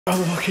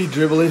I'm fucking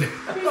dribbling.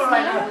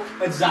 Right,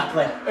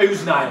 exactly.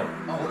 Who's Niall?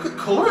 Oh, look at the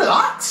colour of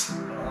that.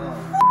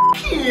 Oh.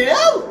 Fucking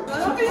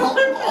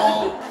hell.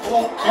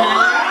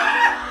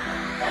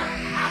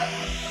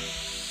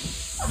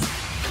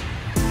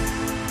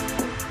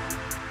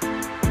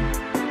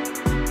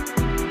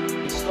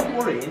 Stop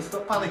worrying,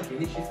 stop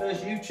panicking. It's your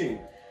first YouTube.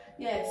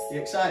 Yes. You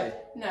excited?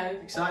 No.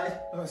 Excited?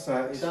 I'm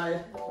excited.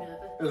 Excited?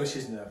 Nervous. Oh,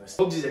 she's nervous.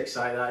 Bugs is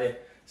excited, aren't you?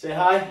 Say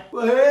hi.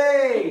 Well,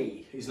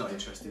 hey! He's not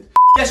interested.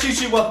 Yes,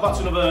 YouTube, welcome back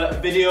to another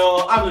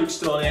video. I'm Luke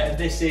Stoney, and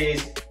this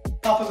is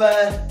Papa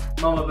Bear,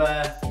 Mama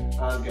Bear,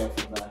 and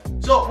Girlfriend Bear.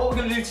 So, what we're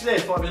going to do today,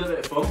 thought it'd be a little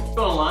bit of fun. We've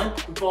gone online,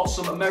 we bought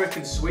some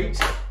American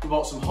sweets, we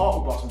bought some hot,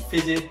 we bought some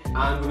fizzy,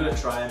 and we're going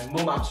to try them.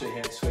 Mum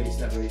absolutely hates sweets,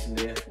 never eaten,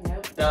 do you?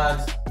 Nope.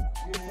 Dad,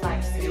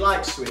 Likes he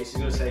likes sweets, he's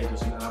going to say he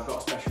doesn't, and I've got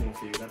a special one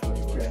for you, that's what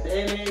you want.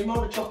 Amy,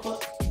 more of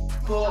chocolate,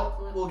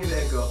 but we'll give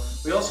it a go.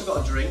 We also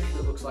got a drink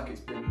that looks like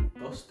it's been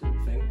busted,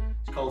 thing.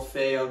 It's called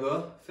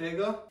Fago.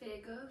 Fago?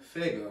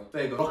 Fago.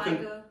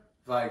 Fago.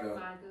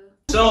 Vigo.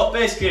 So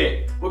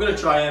basically, we're going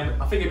to try them.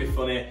 I think it'd be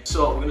funny.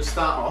 So we're going to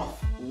start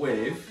off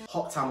with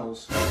hot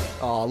tamales.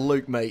 Oh,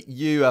 Luke, mate,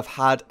 you have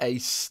had a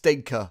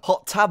stinker.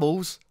 Hot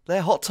tamales?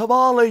 They're hot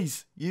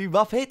tamales. You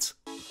muppet.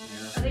 Yeah.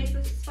 Are these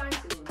the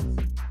spicy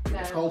ones? No.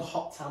 It's called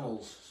hot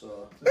tamales.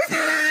 So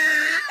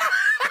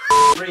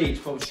 3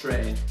 each, put them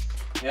straight in.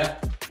 Yeah.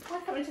 Why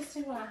can't we just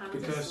do one hand?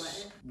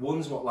 Because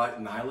one's what like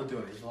Niall are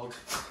doing his vlogs.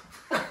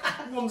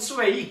 One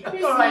sweet.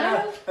 Who's All right,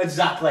 Niall?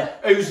 exactly.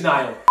 Who's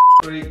Niall?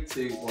 3,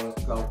 2, 1,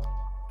 go.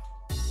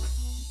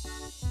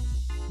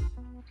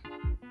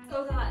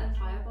 Oh, they're like them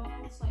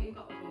fireballs, like you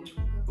got with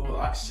them. Oh, I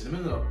like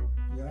cinnamon though.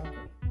 Yeah.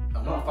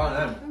 I'm not a fan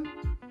of them.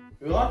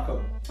 You like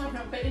them? I've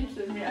not been into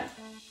them yet.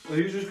 Well,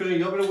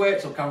 you're gonna wait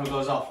till camera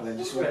goes off and then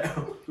just spit.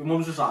 Your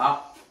mum's just like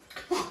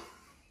that.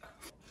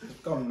 It's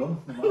gone numb.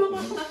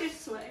 I'm like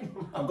it's sweating.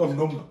 I've gone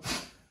numb.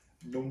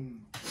 Numb.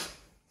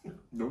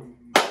 Numb.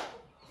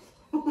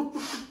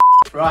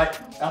 Right,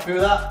 happy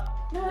with that?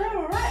 No, they're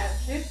alright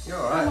actually. You're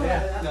alright, I'm yeah.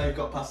 alright with Now you've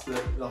got past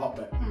the hot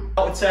bit.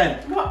 Out of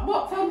 10.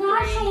 What, for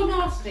nice or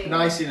nasty?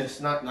 Niciness,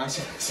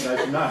 niciness.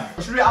 No, no.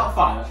 Should we rate out of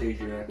 5? That's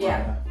easier.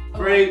 Yeah.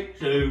 3,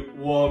 2,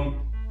 1.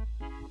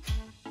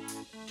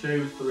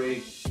 2, 3,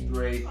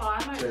 3. Oh,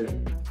 I might 2.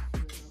 drink.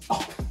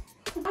 Oh.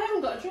 I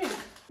haven't got a drink.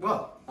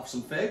 Well, have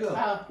some Fago.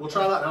 Oh. We'll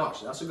try that now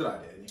actually, that's a good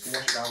idea. You can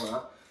wash it down with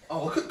that.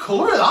 Oh, look at the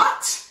colour of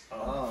that!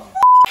 Oh.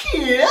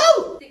 Fucking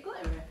hell! Is it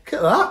glittery? Look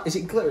at that. Is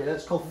it glittery?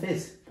 That's called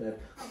fizz, babe.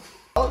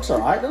 That looks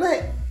alright, doesn't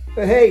it?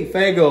 But hey,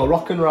 Fago,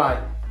 rock and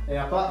right.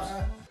 Yeah, perhaps.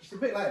 It's a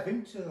bit like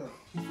Vinto.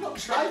 You've not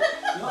tried it?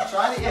 You've not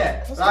tried it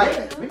yet? That's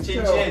Right, good.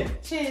 chin chin.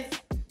 Cheers.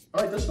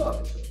 Oh, it does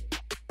start with it.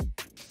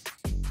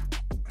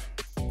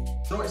 You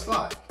know what it's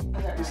like? I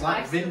don't know. It's like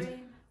Ice Vin. cream.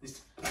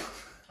 It's,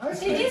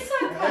 It is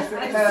like ice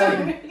cream. I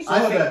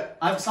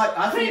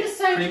think Cream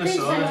soda, cream cream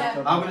soda.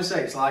 soda. I'm gonna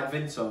say it's like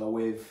Vinto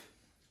with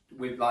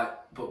like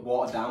but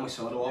watered down with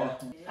soda water.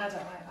 I don't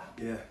like that.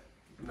 Yeah.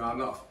 No,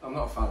 I'm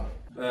not a fan.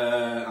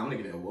 I'm gonna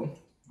give it a 1.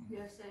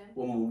 Yeah, same.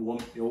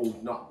 1. Oh,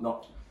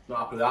 not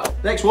happy with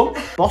that. Next one.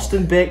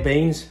 Boston baked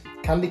beans.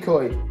 Candy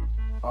coated.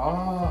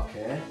 Oh,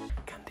 okay.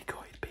 Candy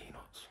coated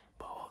peanuts.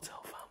 But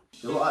hotel fan.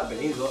 They look like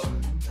beans, look.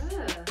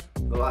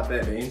 They look like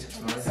baked beans.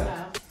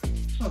 Smell.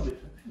 It's not a bit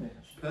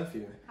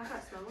Perfume. I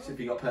can't smell See it. if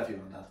you got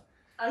perfume on, Dad.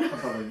 I know.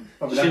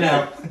 Probably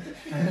Chanel.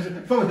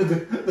 Probably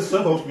the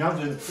slip holes my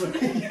hands in the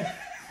fridge.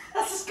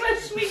 That's as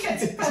close as we get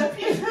to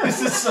perfume. This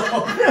is so.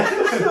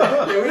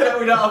 Yeah,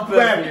 we don't have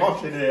Very perfume.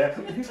 posh in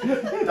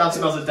here. Dad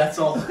smells of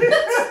Dettol.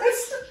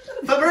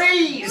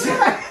 Febreze!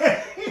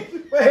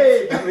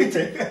 Wait, can't reach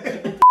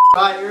it.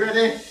 Right, you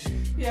ready?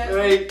 Yeah.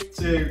 3,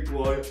 2,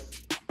 1.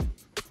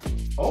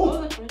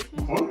 Oh, that's good.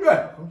 hungry.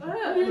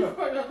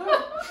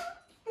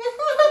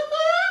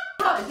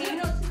 What,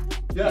 peanuts?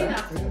 Yeah.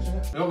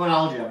 We don't got an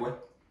allergy, have we?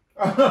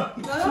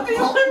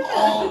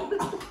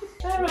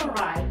 They're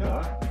alright.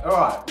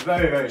 Alright,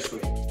 very, very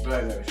sweet.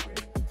 Very, very sweet.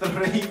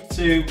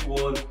 3, 2,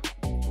 1.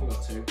 We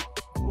got 2.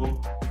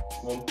 1.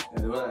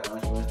 Yeah, they weren't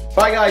nice, were they?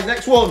 Right, guys,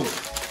 next one.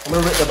 I'm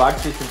going to rip the bag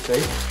so you can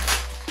see.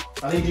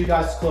 I need you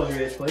guys to close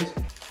your ears, please.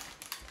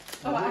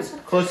 Oh, I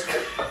Close.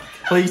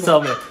 Please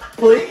tell me.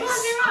 Please.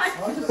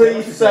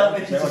 Please tell me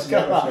you Just just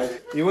got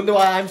that. You wonder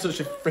why I'm such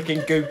a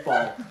freaking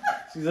goofball?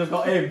 Because I've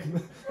got him.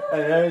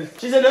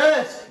 She's a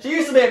nurse. She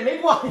used to be a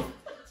midwife.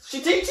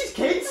 She teaches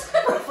kids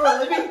for a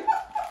living.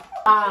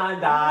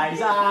 And eyes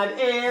and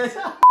ears.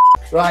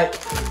 Right.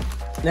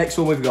 Next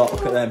one we've got.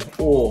 Look at them.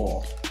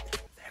 Oh.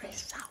 Very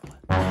sour.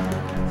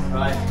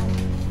 Right.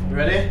 You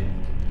ready?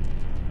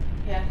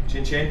 Yeah.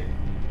 Chin chin.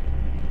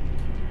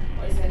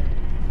 What is it?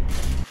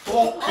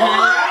 Oh.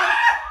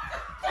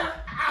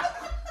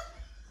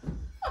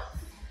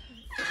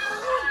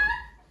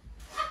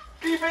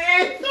 Keep it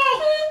in.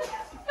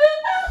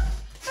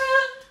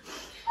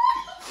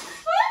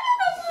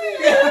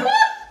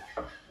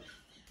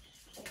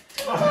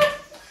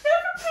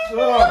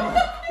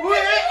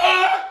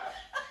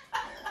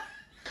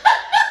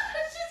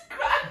 She's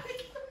crying.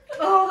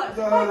 Oh, I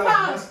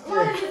can't.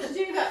 Why did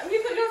you do that? Have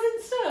you got yours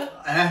in stuff?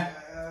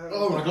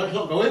 Oh my god, it's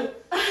not going.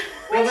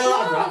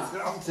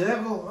 I'm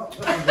terrible.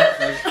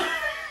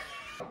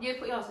 You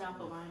put yours in, I'll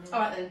put mine in.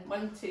 Alright then,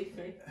 1, 2, 3.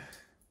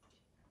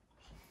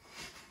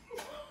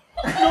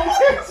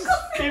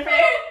 Skip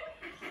it!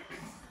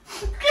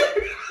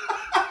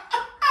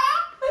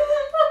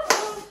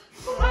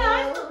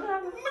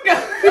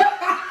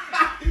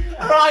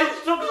 Right,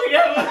 stuck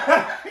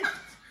together.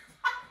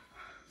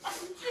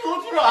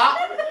 What's that?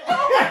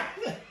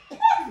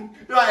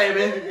 Right,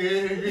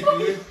 Amy.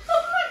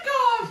 Oh my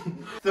god!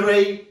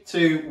 3,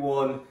 2,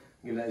 1.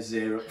 Give that a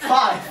 0.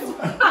 5.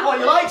 What,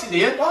 you liked it, do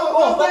you?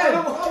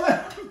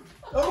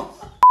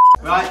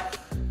 Right,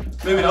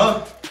 moving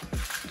on.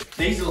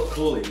 These look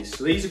cool, these.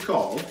 So these are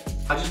called,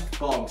 I just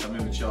bought them because I'm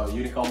immature,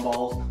 unicorn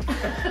balls.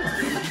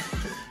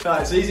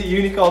 Right, so these are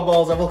unicorn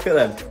balls, have a look at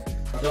them.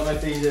 I don't know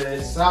if these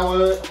are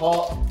sour,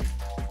 hot,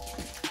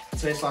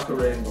 tastes like a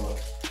rainbow.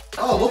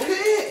 Oh, look at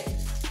it!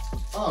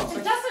 Oh,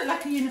 It does look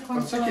like a unicorn.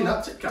 I'm taking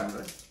that to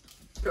camera.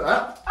 Look at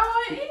that.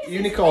 Oh, it is.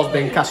 Unicorn's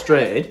been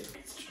castrated.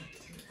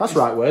 That's the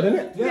right word, isn't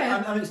it?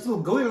 Yeah, and it's still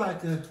going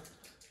like a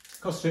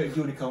castrated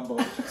unicorn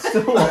ball.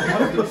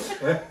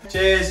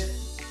 Cheers.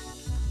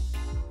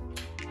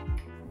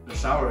 They're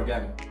sour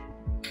again.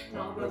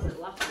 No, it wasn't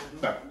last one.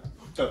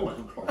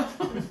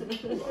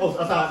 Oh,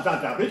 that's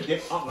damage.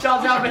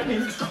 Jar Jar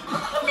Binks.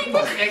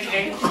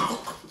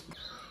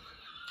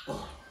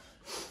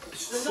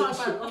 There's not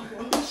about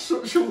last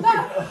one.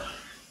 Well,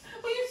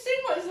 you've seen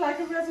what it's like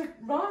a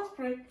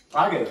raspberry.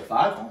 I gave it a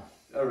 5.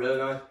 They're really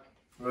nice.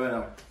 Really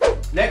nice.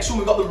 Next one,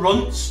 we've got the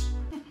runts.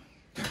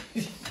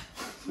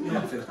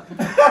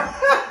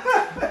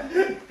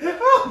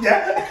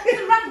 Yeah.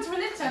 It's a rabbit to a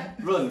litter.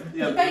 Run.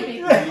 Yeah. The baby.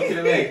 You're looking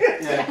at me.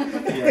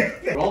 Yeah.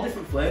 They're all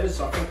different flavours,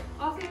 so I think.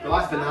 They're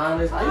like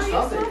bananas. I used to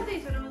have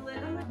these when I was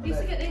little. You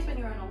used to get these when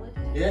you were on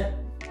holiday. Yeah.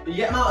 But you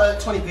get them out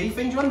at 20p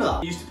thing, do you remember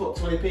that? You used to put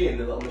 20p in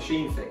the little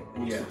machine thing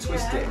and you used to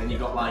twist it and then you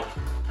got like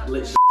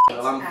literally a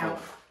landfill.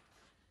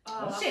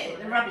 Oh, Shit,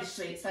 the rubbish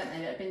sweets, don't they,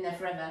 that have been there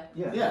forever?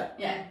 Yeah.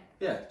 Yeah.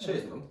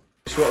 Cheers, mum.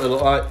 That's what they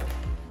look like.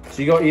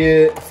 So you got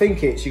your, I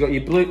think you got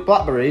your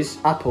blackberries,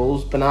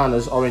 apples,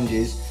 bananas,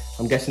 oranges.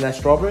 I'm guessing they're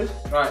strawberries.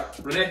 Right,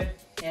 ready?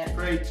 Yeah.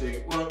 3,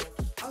 2, 1.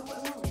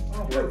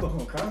 Oh, you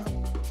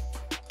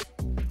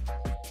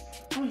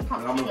And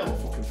can't I'm chew gonna them.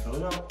 put fucking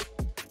filling out.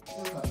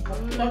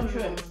 Don't chew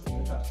them.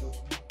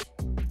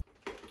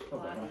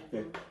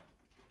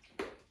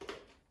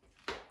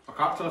 I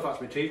can't tell if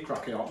that's my teeth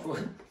cracking off.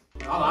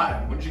 I like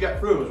them. Once you get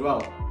through them as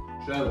well,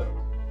 surely.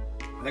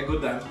 They're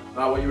good then.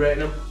 Right, what are you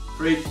rating them?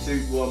 3, 2,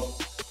 1.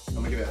 I'm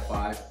gonna give it a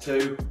 5.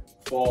 2,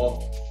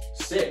 4,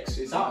 6.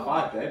 It's out of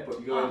 5, babe, but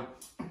you're going.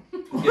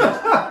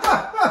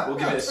 We'll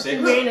give it a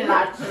 6. Really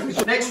like them.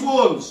 Next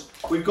ones,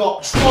 we've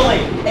got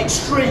Stoney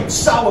Extreme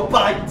Sour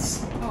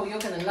Bites. Oh, you're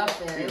going to love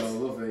I this.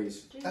 love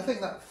these. I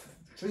think that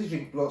fizzy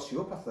drink bloats you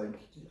up, I think.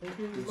 Wait,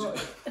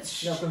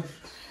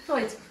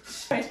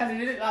 I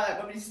didn't look like that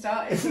when we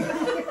started.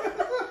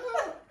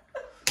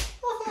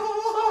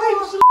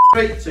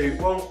 3, 2,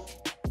 1.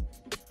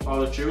 Oh,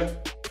 they're chewing.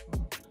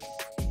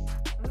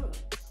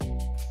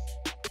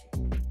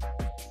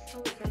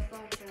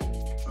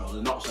 Oh,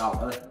 they're not sour,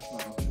 are they?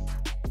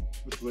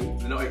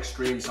 They're not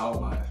extreme sour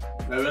bites.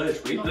 They're really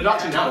sweet. They're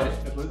actually nice.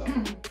 They're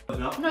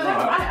not. No, they're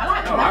alright. I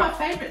like them. They're my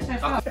favourite so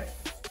far.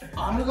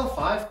 I'm gonna go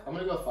 5. I'm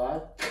gonna go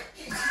 5.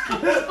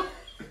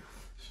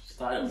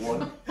 Start at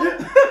 1.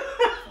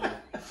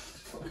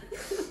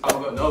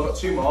 I've got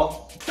 2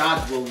 more.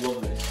 Dad will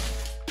love this.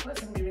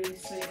 What's going to be really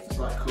sweet? It's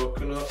like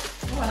coconut.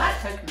 Oh, I like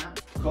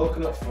coconut.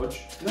 Coconut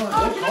fudge. No,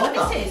 Oh, do you know what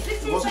this is?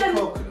 This is What's it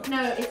coconut?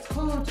 No, it's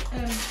called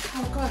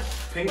oh god.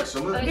 Pink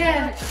summer.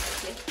 Yeah.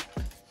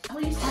 Oh,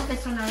 we used to have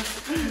this when I was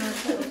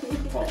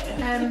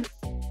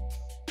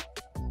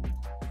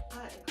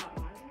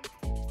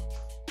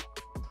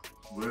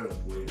Weird.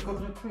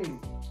 Coconut cream.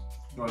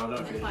 No, I don't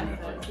think it's Like in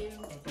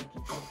perfume.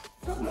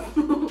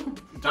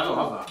 Dad will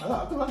have that. I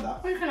do like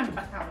that. we can have it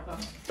back out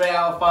of 3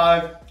 out of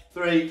 5.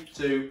 3,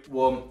 2,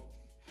 1.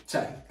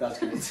 10. That's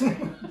good. 2,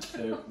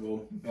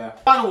 1. Yeah.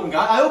 Final one,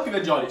 guys. I hope you've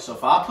enjoyed it so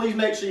far. Please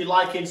make sure you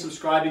like and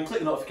subscribing. Click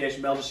the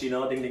notification bell just so you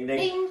know. Ding, ding, ding.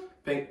 Ding.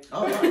 Pink.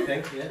 Oh, right,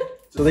 pink. Yeah.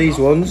 So these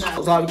ones.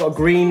 Looks like we've got a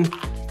green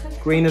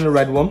and a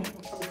red one.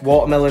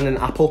 Watermelon and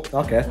apple.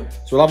 Okay.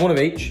 So we'll have one of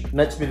each.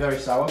 Meant to be very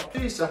sour.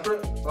 These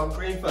separate. We'll have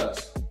green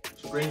first.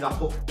 So green's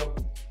apple.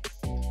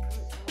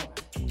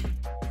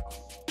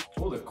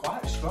 Oh, they're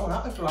quite strong,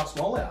 aren't they, for how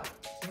small they are?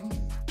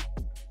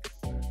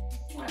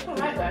 That's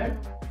alright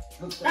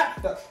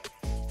though.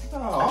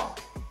 Oh.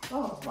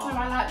 No,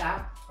 I like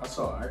that. That's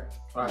alright.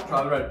 Alright,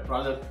 try the red,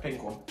 try the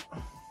pink one.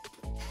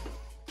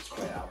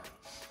 Spray it out.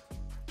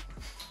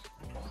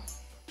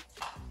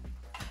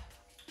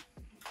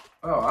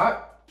 Alright.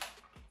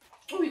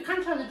 Oh, you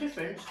can tell the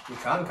difference. You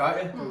can,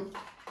 can't you?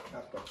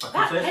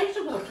 That tastes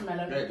of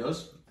watermelon. Yeah, it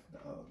does.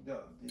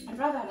 I'd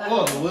rather have that.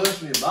 Oh, the worst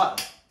from your back.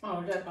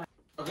 Oh, don't mind.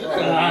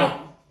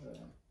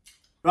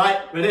 Right,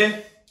 ready?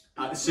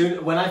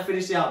 When I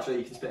finish the outro,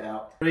 you can spit it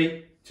out.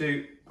 3,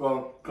 2,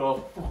 1,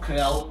 go. Fucking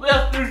hell.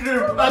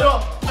 I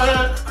don't.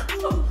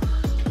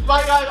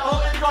 Bye guys, I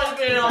hope you enjoyed the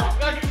video.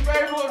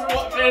 very much for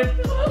watching.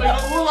 We've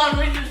got one last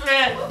thing to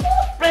say.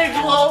 Praise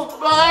the Lord.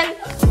 Bye.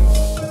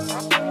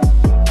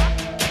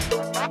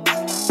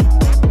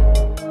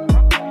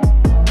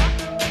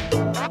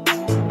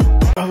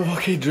 I'm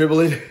fucking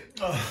dribbling.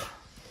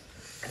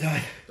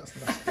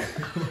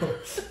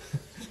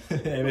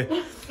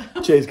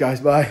 Cheers, guys.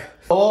 Bye.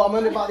 Oh, I'm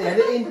only about the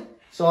editing.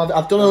 So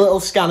I've done a little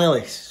scan of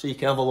this, so you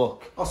can have a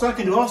look. Oh, so I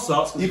can do all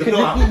sorts. We can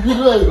edit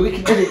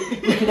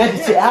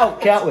it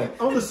out, can't we?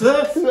 On the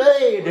surf. Oh,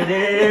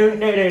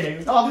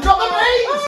 I've dropped my brains!